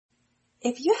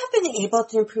If you have been able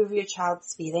to improve your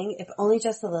child's feeding, if only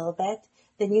just a little bit,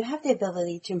 then you have the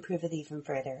ability to improve it even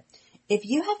further. If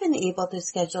you have been able to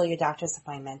schedule your doctor's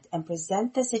appointment and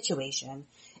present the situation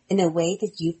in a way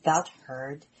that you felt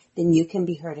heard, then you can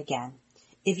be heard again.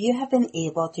 If you have been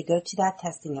able to go to that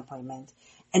testing appointment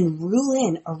and rule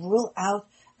in or rule out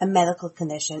a medical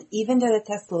condition, even though the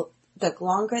test took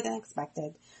longer than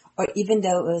expected, or even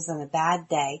though it was on a bad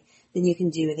day, then you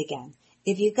can do it again.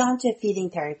 If you've gone to a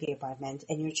feeding therapy appointment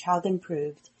and your child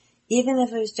improved, even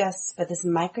if it was just for this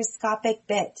microscopic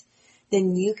bit,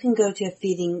 then you can go to a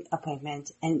feeding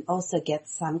appointment and also get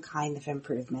some kind of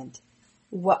improvement.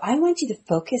 What I want you to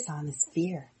focus on is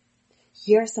fear.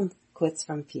 Here are some quotes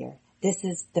from fear. This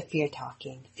is the fear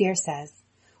talking. Fear says,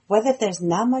 what if there's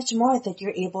not much more that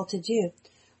you're able to do?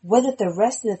 What if the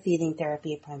rest of the feeding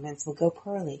therapy appointments will go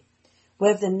poorly?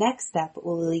 What if the next step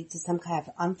will lead to some kind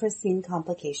of unforeseen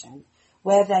complication?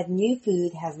 What if that new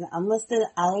food has an unlisted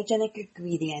allergenic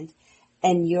ingredient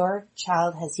and your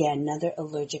child has yet another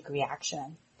allergic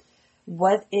reaction?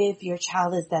 What if your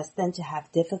child is destined to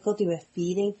have difficulty with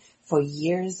feeding for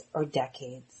years or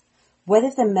decades? What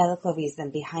if the medical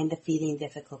reason behind the feeding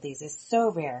difficulties is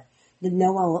so rare that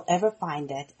no one will ever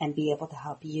find it and be able to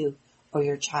help you or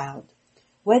your child?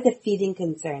 What if the feeding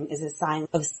concern is a sign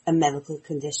of a medical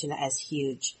condition that is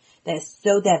huge, that is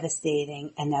so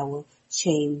devastating, and that will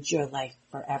change your life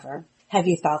forever? Have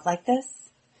you felt like this?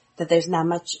 That there's not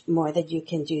much more that you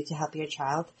can do to help your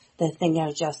child? That things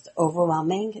are just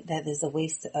overwhelming? That is a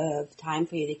waste of time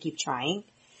for you to keep trying?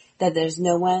 That there's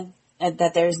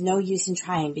no use in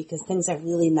trying because things are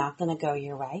really not going to go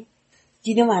your way?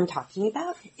 Do you know what I'm talking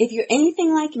about? If you're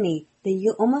anything like me, then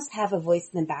you almost have a voice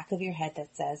in the back of your head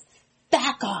that says,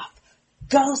 back off,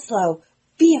 go slow,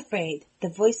 be afraid. The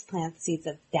voice plants seeds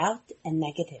of doubt and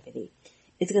negativity.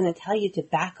 It's going to tell you to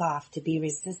back off, to be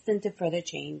resistant to further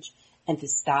change, and to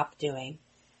stop doing.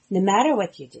 No matter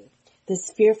what you do,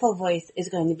 this fearful voice is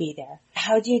going to be there.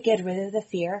 How do you get rid of the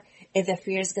fear if the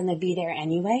fear is going to be there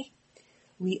anyway?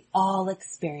 We all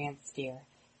experience fear.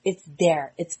 It's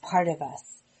there. It's part of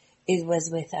us. It was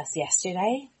with us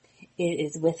yesterday. It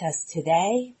is with us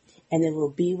today, and it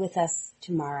will be with us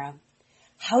tomorrow.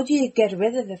 How do you get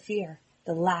rid of the fear,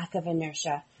 the lack of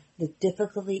inertia, the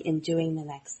difficulty in doing the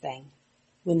next thing?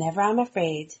 Whenever I'm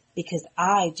afraid, because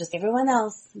I, just everyone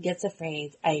else, gets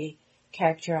afraid, I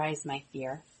characterize my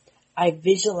fear. I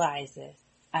visualize it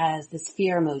as this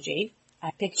fear emoji.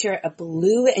 I picture a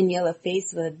blue and yellow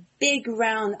face with big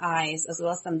round eyes, as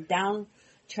well as some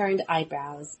downturned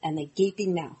eyebrows and a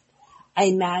gaping mouth. I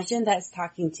imagine that it's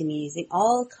talking to me using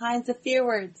all kinds of fear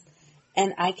words,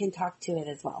 and I can talk to it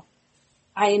as well.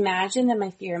 I imagine that my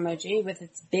fear emoji with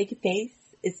its big face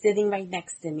is sitting right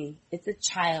next to me. It's a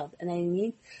child, and I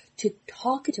need to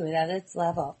talk to it at its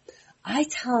level. I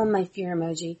tell my fear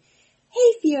emoji,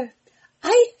 hey fear,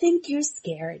 I think you're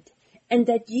scared, and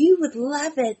that you would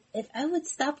love it if I would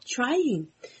stop trying.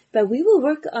 But we will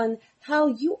work on how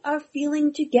you are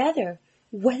feeling together.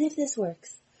 What if this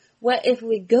works? What if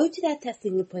we go to that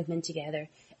testing appointment together,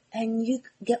 and you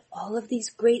get all of these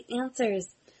great answers?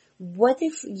 What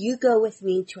if you go with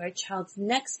me to our child's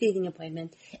next feeding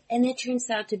appointment and it turns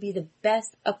out to be the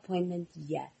best appointment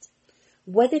yet?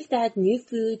 What if that new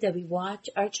food that we watch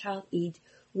our child eat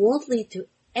won't lead to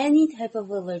any type of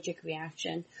allergic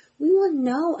reaction? We won't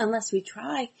know unless we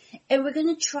try. And we're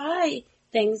going to try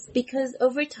things because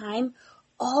over time,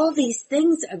 all these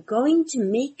things are going to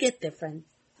make a difference.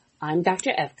 I'm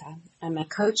Dr. Evka. I'm a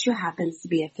coach who happens to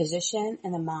be a physician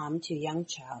and a mom to a young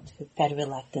child who fed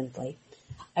reluctantly.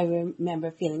 I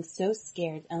remember feeling so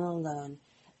scared and alone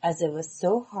as it was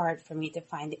so hard for me to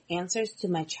find the answers to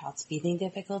my child's feeding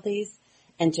difficulties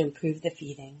and to improve the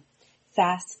feeding.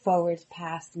 Fast forward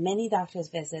past many doctor's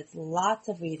visits, lots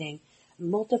of reading,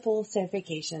 multiple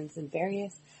certifications in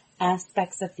various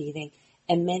aspects of feeding,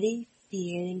 and many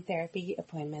feeding therapy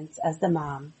appointments as the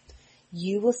mom,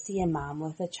 you will see a mom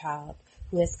with a child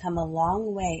who has come a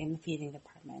long way in the feeding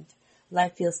department.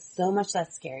 Life feels so much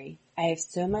less scary. I have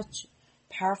so much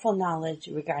powerful knowledge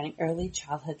regarding early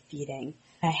childhood feeding.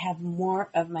 I have more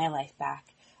of my life back.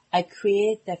 I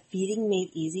created the Feeding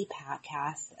Made Easy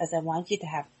podcast as I want you to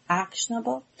have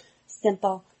actionable,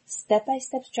 simple,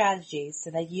 step-by-step strategies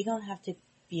so that you don't have to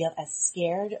feel as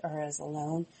scared or as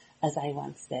alone as I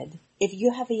once did. If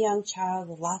you have a young child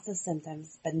with lots of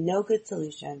symptoms but no good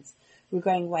solutions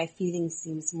regarding why feeding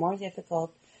seems more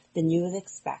difficult than you would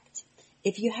expect,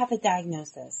 if you have a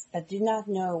diagnosis but do not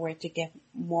know where to get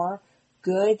more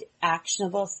good,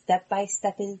 actionable,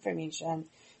 step-by-step information,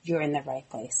 you're in the right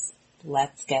place.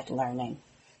 Let's get learning.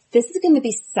 This is going to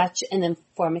be such an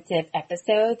informative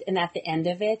episode, and at the end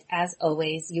of it, as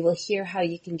always, you will hear how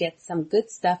you can get some good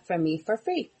stuff from me for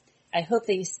free. I hope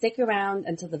that you stick around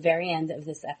until the very end of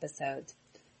this episode.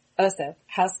 Also,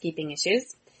 housekeeping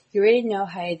issues. You already know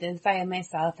how I identify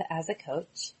myself as a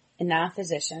coach and not a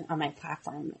physician on my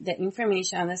platform. The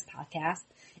information on this podcast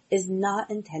is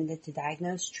not intended to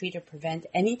diagnose, treat, or prevent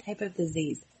any type of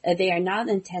disease. They are not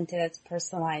intended as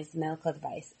personalized medical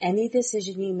advice. Any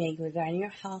decision you make regarding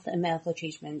your health and medical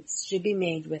treatments should be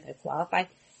made with a qualified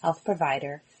health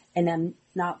provider, and I'm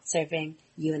not serving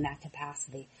you in that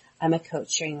capacity. I'm a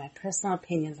coach sharing my personal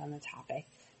opinions on the topic.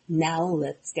 Now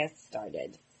let's get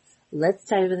started. Let's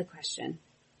start with a question.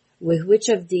 With which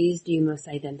of these do you most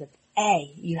identify?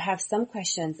 A, you have some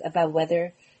questions about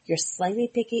whether your slightly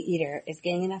picky eater is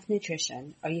getting enough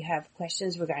nutrition, or you have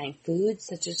questions regarding food,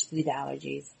 such as food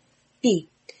allergies. B,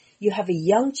 you have a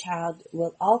young child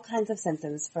with all kinds of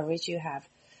symptoms for which you have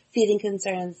feeding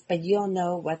concerns, but you don't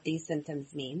know what these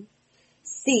symptoms mean.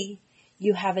 C,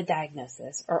 you have a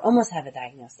diagnosis, or almost have a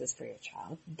diagnosis for your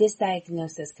child. This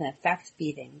diagnosis can affect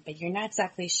feeding, but you're not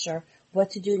exactly sure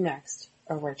what to do next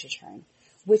or where to turn.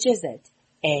 Which is it?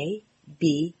 A,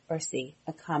 B, or C?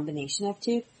 A combination of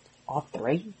two? All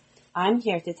three? I'm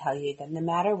here to tell you that no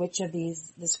matter which of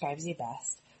these describes you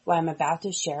best, what I'm about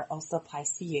to share also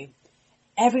applies to you.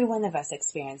 Every one of us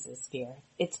experiences fear.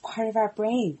 It's part of our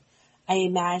brain. I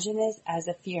imagine this as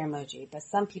a fear emoji, but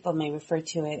some people may refer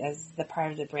to it as the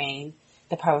part of the brain,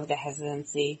 the part of the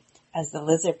hesitancy, as the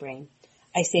lizard brain.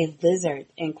 I say lizard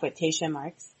in quotation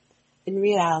marks. In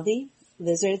reality,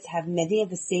 lizards have many of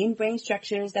the same brain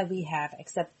structures that we have,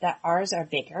 except that ours are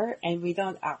bigger and we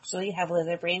don't actually have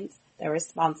lizard brains that are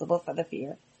responsible for the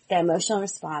fear. The emotional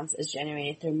response is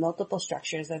generated through multiple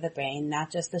structures of the brain,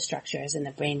 not just the structures in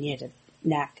the brain near the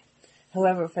neck.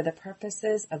 However, for the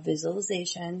purposes of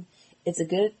visualization, it's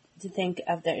good to think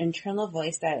of the internal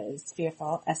voice that is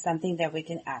fearful as something that we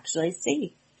can actually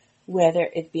see. Whether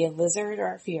it be a lizard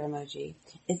or a fear emoji,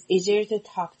 it's easier to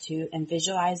talk to and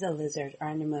visualize a lizard or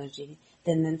an emoji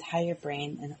than the entire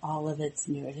brain and all of its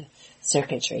neural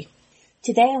circuitry.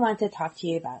 Today I want to talk to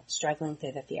you about struggling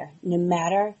through the fear. No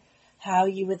matter how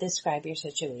you would describe your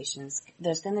situations,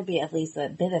 there's going to be at least a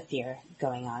bit of fear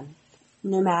going on.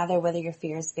 No matter whether your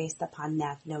fear is based upon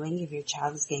not knowing if your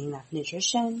child is getting enough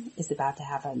nutrition, is about to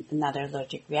have another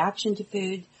allergic reaction to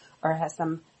food, or has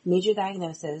some major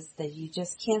diagnosis that you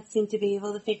just can't seem to be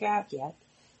able to figure out yet,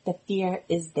 the fear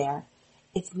is there.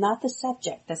 It's not the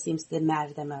subject that seems to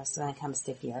matter the most when it comes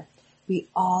to fear. We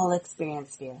all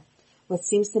experience fear. What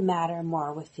seems to matter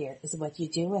more with fear is what you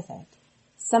do with it.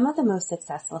 Some of the most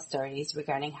successful stories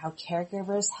regarding how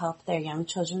caregivers help their young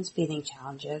children's feeding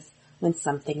challenges went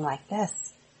something like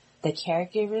this. The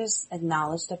caregivers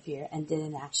acknowledged the fear and did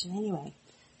an action anyway.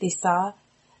 They saw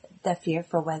the fear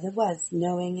for what it was,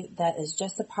 knowing that it's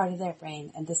just a part of their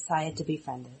brain, and decided to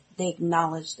befriend it. They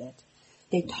acknowledged it.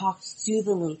 They talked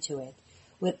soothingly to it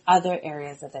with other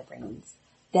areas of their brains.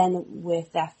 Then,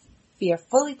 with that fear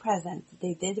fully present,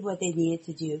 they did what they needed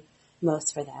to do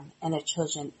most for them and their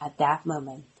children at that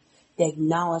moment. They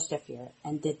acknowledged the fear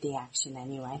and did the action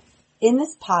anyway. In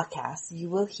this podcast, you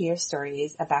will hear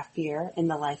stories about fear in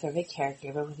the life of a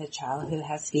caregiver with a child who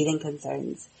has feeding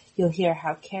concerns. You'll hear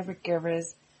how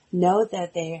caregivers know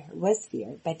that there was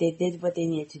fear, but they did what they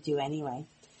needed to do anyway.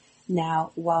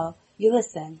 Now, while you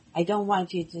listen, I don't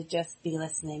want you to just be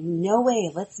listening. No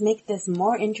way, let's make this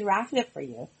more interactive for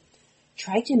you.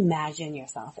 Try to imagine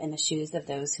yourself in the shoes of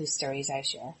those whose stories I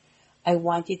share. I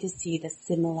want you to see the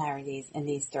similarities in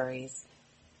these stories.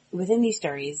 Within these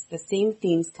stories, the same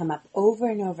themes come up over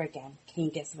and over again. Can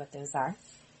you guess what those are?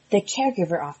 The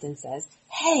caregiver often says,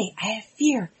 "Hey, I have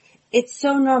fear. It's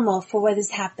so normal for what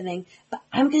is happening, but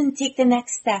I'm going to take the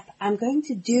next step. I'm going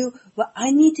to do what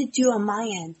I need to do on my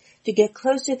end to get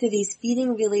closer to these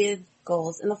feeding-related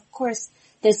goals." And of course,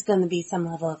 there's going to be some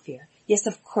level of fear. Yes,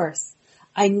 of course.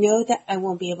 I know that I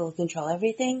won't be able to control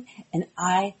everything, and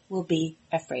I will be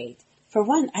afraid. For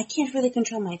one, I can't really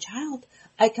control my child.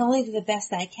 I can only do the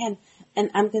best I can, and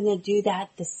I'm going to do that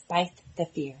despite the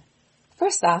fear.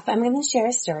 First off, I'm going to share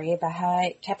a story about how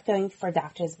I kept going for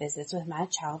doctor's visits with my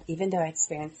child, even though I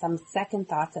experienced some second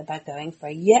thoughts about going for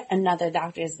yet another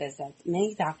doctor's visit.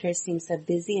 Many doctors seem so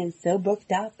busy and so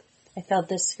booked up. I felt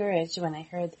discouraged when I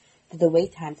heard that the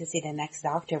wait time to see the next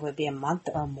doctor would be a month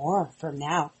or more from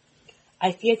now.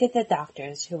 I feared that the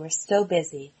doctors, who were so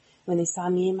busy, when they saw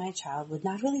me and my child, would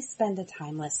not really spend the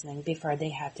time listening before they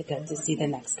had to go to see the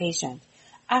next patient.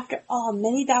 After all,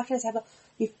 many doctors have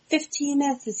only 15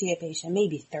 minutes to see a patient,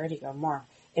 maybe 30 or more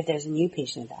if there's a new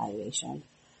patient evaluation.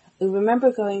 I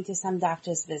remember going to some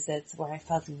doctor's visits where I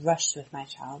felt rushed with my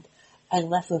child. I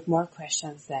left with more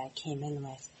questions than I came in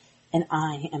with. And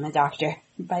I am a doctor.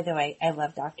 By the way, I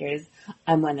love doctors.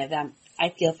 I'm one of them. I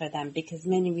feel for them because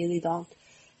many really don't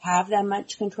have that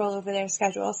much control over their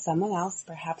schedule. Someone else,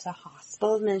 perhaps a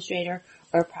hospital administrator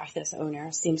or a practice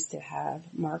owner, seems to have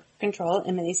more control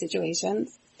in many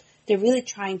situations. They're really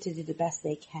trying to do the best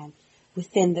they can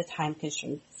within the time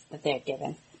constraints that they're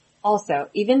given. Also,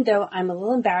 even though I'm a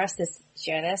little embarrassed to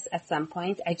share this at some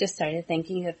point, I just started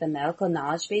thinking that the medical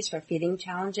knowledge base for feeding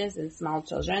challenges in small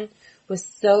children was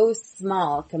so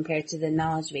small compared to the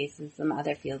knowledge base in some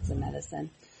other fields of medicine.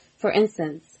 For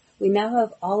instance, we now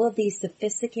have all of these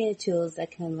sophisticated tools that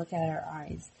can look at our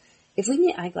eyes. If we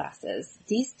need eyeglasses,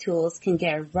 these tools can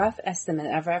get a rough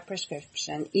estimate of our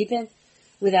prescription even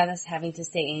without us having to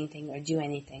say anything or do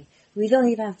anything. We don't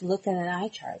even have to look at an eye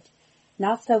chart.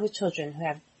 Not so with children who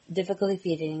have difficulty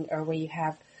feeding or where you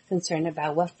have concern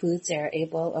about what foods they are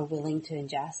able or willing to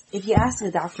ingest. If you ask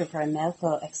a doctor for a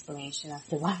medical explanation as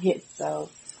to why it's so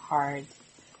hard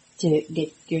to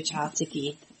get your child to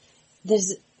feed,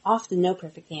 there's often no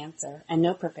perfect answer and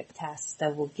no perfect test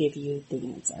that will give you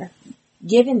the answer.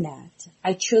 Given that,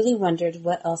 I truly wondered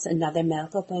what else another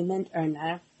medical appointment or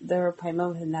another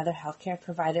appointment with another healthcare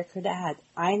provider could add.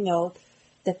 I know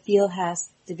the field has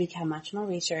to become much more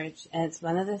research, and it's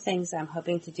one of the things I'm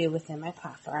hoping to do within my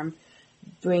platform,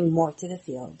 bring more to the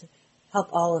field, help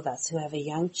all of us who have a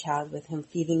young child with whom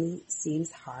feeding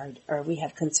seems hard or we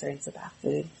have concerns about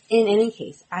food. In any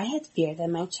case, I had fear that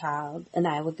my child and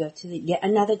I would go to yet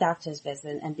another doctor's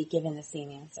visit and be given the same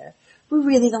answer. We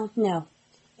really don't know.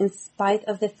 In spite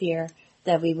of the fear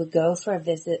that we would go for a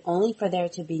visit only for there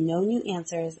to be no new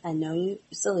answers and no new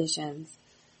solutions,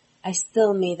 I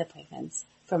still made appointments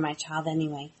for my child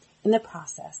anyway. In the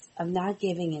process of not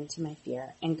giving in to my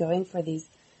fear and going for these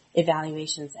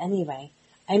evaluations anyway,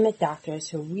 I met doctors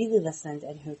who really listened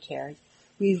and who cared.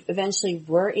 We eventually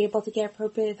were able to get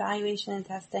appropriate evaluation and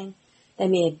testing that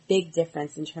made a big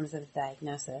difference in terms of the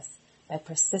diagnosis. By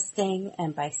persisting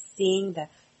and by seeing the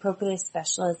appropriate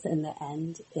specialists in the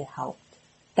end, it helped.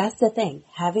 That's the thing.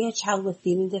 Having a child with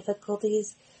feeding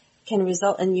difficulties can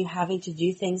result in you having to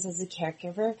do things as a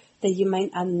caregiver that you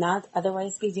might not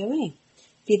otherwise be doing.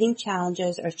 Feeding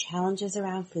challenges or challenges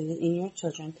around food in your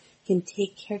children can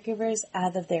take caregivers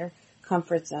out of their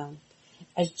comfort zone.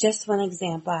 As just one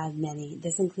example out of many,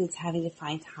 this includes having to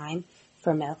find time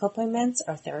for medical appointments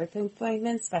or therapy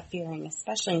appointments by fearing,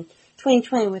 especially in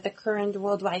 2020 with the current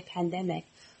worldwide pandemic,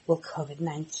 will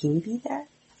COVID-19 be there?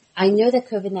 I know that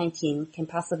COVID-19 can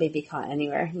possibly be caught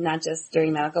anywhere, not just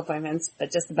during medical appointments, but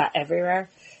just about everywhere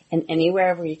and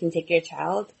anywhere where you can take your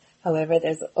child. However,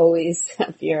 there's always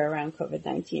a fear around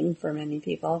COVID-19 for many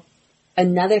people.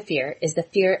 Another fear is the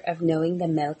fear of knowing that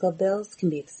medical bills can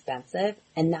be expensive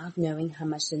and not knowing how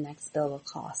much the next bill will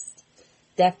cost.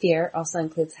 That fear also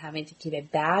includes having to keep a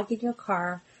bag in your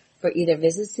car for either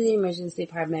visits to the emergency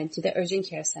department, to the urgent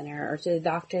care center, or to the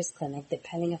doctor's clinic,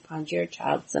 depending upon your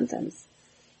child's symptoms.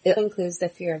 It includes the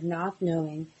fear of not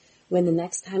knowing when the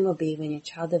next time will be when your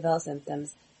child develops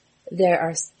symptoms. There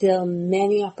are still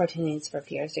many opportunities for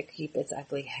fear to keep its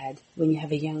ugly head when you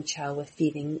have a young child with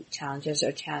feeding challenges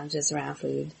or challenges around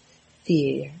food.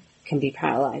 Fear can be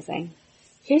paralyzing.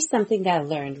 Here's something that I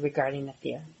learned regarding the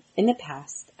fear. In the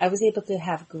past, I was able to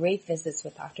have great visits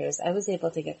with doctors. I was able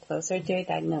to get closer to a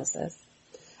diagnosis.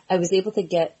 I was able to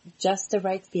get just the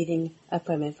right feeding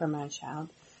appointment for my child.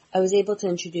 I was able to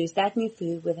introduce that new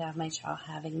food without my child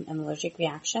having an allergic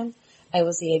reaction. I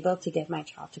was able to get my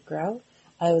child to grow.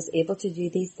 I was able to do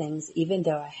these things even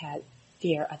though I had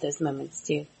fear at those moments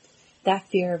too. That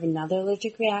fear of another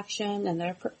allergic reaction,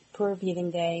 another poor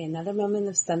feeding day, another moment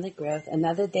of stunted growth,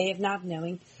 another day of not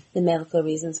knowing the medical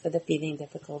reasons for the feeding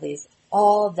difficulties,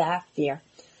 all that fear.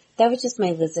 That was just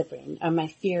my lizard brain, or my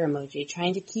fear emoji,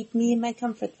 trying to keep me in my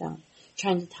comfort zone,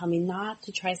 trying to tell me not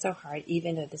to try so hard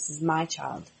even though this is my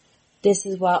child. This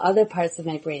is while other parts of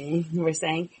my brain were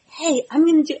saying, hey, I'm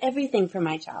going to do everything for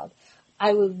my child.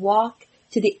 I would walk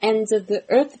to the ends of the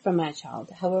earth for my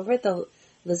child. However, the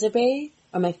lizard brain,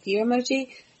 or my fear emoji,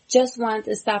 just wanted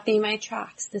to stop me in my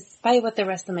tracks, despite what the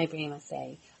rest of my brain was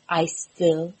saying. I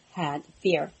still had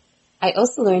fear. I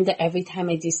also learned that every time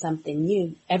I do something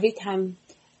new, every time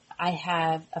I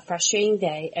have a frustrating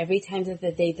day, every time that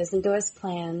the day doesn't go as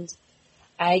planned,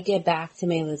 I get back to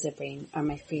my lizard brain, or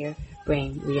my fear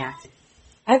brain react.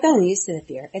 I've gotten used to the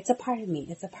fear. It's a part of me.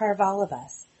 It's a part of all of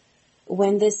us.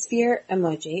 When this fear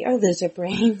emoji, or lizard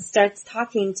brain, starts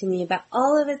talking to me about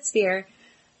all of its fear,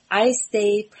 I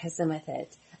stay present with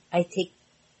it. I take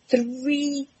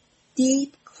 3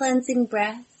 deep cleansing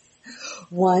breaths.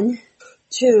 1,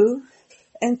 2,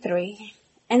 and 3.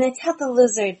 And I tell the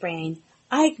lizard brain,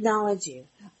 I acknowledge you.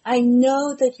 I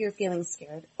know that you're feeling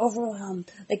scared,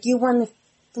 overwhelmed, like you want to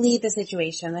flee the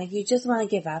situation, like you just want to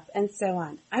give up, and so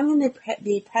on. I'm going to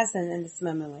be present in this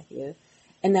moment with you,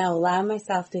 and I'll allow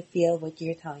myself to feel what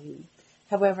you're telling me.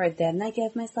 However, then I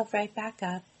give myself right back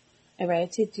up. I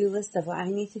write a to-do list of what I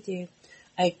need to do.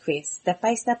 I create a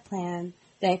step-by-step plan.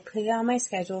 Then I put it on my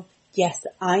schedule. Yes,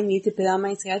 I need to put it on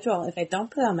my schedule. If I don't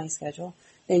put it on my schedule,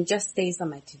 then it just stays on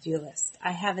my to-do list.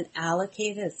 I haven't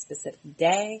allocated a specific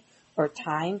day or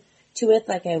time to it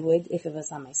like I would if it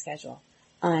was on my schedule.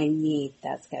 I need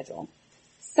that schedule.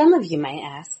 Some of you might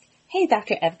ask, hey,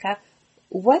 Dr. Evka,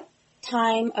 what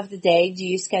time of the day do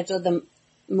you schedule the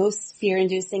most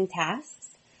fear-inducing tasks?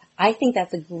 I think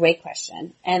that's a great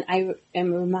question. And I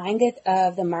am reminded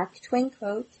of the Mark Twain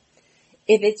quote,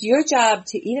 if it's your job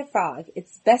to eat a frog,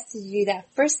 it's best to do that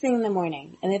first thing in the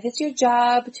morning. And if it's your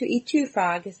job to eat 2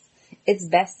 frogs, it's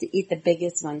best to eat the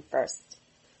biggest one first.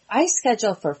 I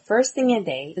schedule for first thing in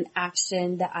the day an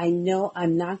action that I know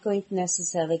I'm not going to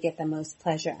necessarily get the most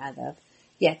pleasure out of.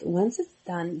 Yet once it's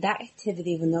done, that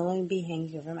activity will no longer be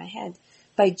hanging over my head.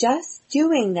 By just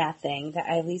doing that thing that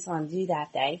I at least want to do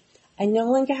that day, I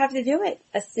no longer have to do it.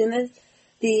 As soon as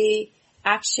the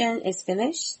action is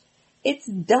finished, it's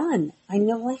done. I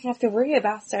no longer have to worry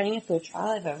about starting a food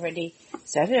trial. I've already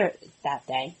started that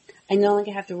day. I no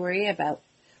longer have to worry about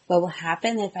what will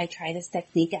happen if I try this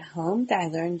technique at home that I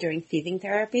learned during feeding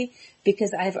therapy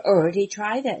because I've already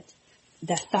tried it.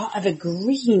 The thought of a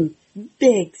green,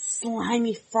 big,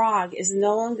 slimy frog is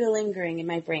no longer lingering in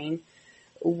my brain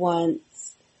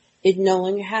once it no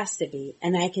longer has to be.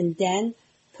 And I can then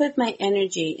put my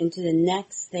energy into the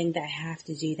next thing that I have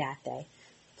to do that day.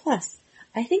 Plus,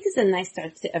 I think it's a nice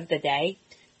start of the day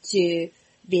to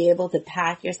be able to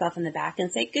pat yourself in the back and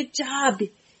say, good job,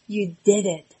 you did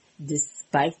it,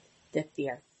 despite the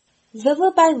fear.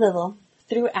 Little by little,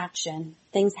 through action,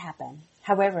 things happen.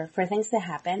 However, for things to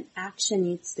happen, action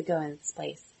needs to go in its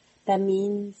place. That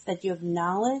means that you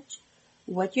acknowledge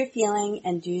what you're feeling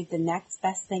and do the next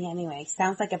best thing anyway.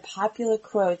 Sounds like a popular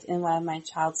quote in one of my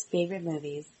child's favorite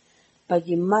movies, but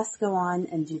you must go on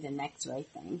and do the next right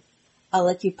thing. I'll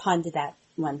let you ponder that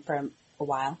one for a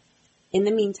while. In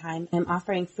the meantime, I'm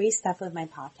offering free stuff with my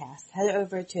podcast. Head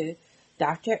over to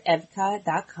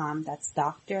drevka.com. That's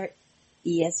Dr.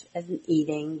 E as in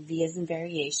eating, V as in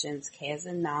variations, K as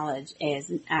in knowledge, A as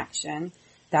in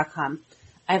action.com.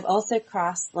 I've also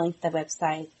cross-linked the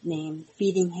website named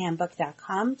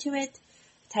feedinghandbook.com to it.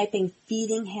 Typing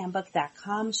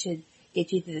feedinghandbook.com should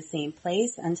get you to the same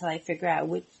place until I figure out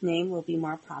which name will be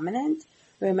more prominent.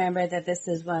 Remember that this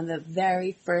is one of the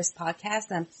very first podcasts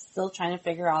and I'm still trying to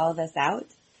figure all of this out.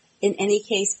 In any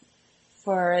case,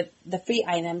 for the free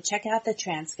item, check out the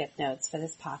transcript notes for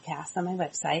this podcast on my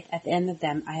website. At the end of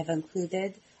them, I have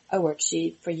included a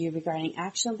worksheet for you regarding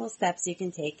actionable steps you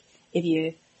can take if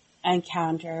you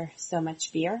encounter so much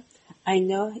fear. I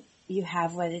know you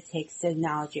have what it takes to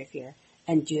acknowledge your fear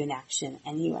and do an action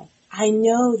anyway. I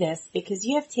know this because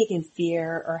you have taken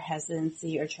fear or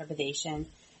hesitancy or trepidation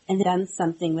and done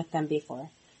something with them before.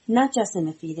 Not just in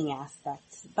the feeding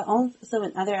aspect, but also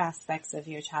in other aspects of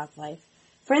your child's life.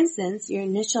 For instance, your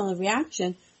initial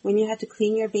reaction when you had to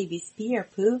clean your baby's pee or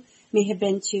poo may have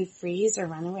been to freeze or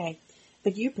run away.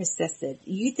 But you persisted.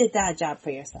 You did that job for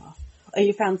yourself. Or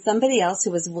you found somebody else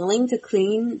who was willing to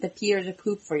clean the pee or the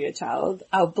poop for your child.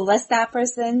 Oh, bless that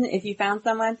person if you found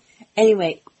someone.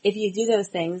 Anyway, if you do those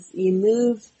things, you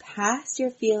move past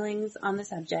your feelings on the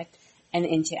subject and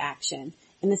into action.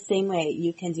 In the same way,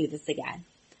 you can do this again.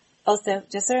 Also,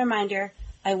 just a reminder,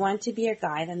 I want to be your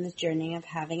guide on the journey of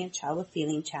having a child with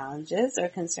feeling challenges or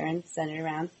concerns centered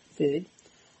around food.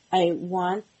 I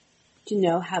want to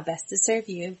know how best to serve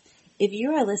you. If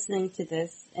you are listening to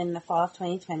this in the fall of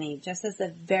 2020, just as the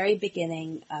very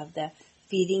beginning of the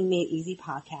Feeding Made Easy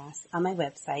podcast on my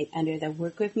website under the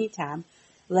Work With Me tab,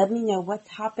 let me know what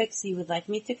topics you would like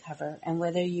me to cover and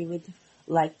whether you would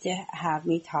like to have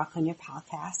me talk on your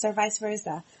podcast or vice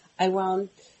versa. I want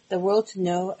the world to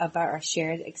know about our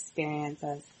shared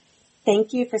experiences.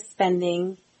 Thank you for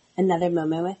spending another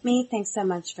moment with me. Thanks so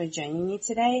much for joining me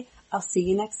today. I'll see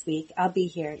you next week. I'll be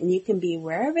here, and you can be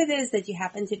wherever it is that you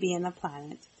happen to be on the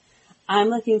planet. I'm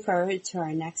looking forward to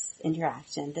our next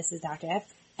interaction. This is Dr.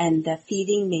 F and the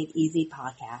Feeding Made Easy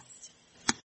podcast.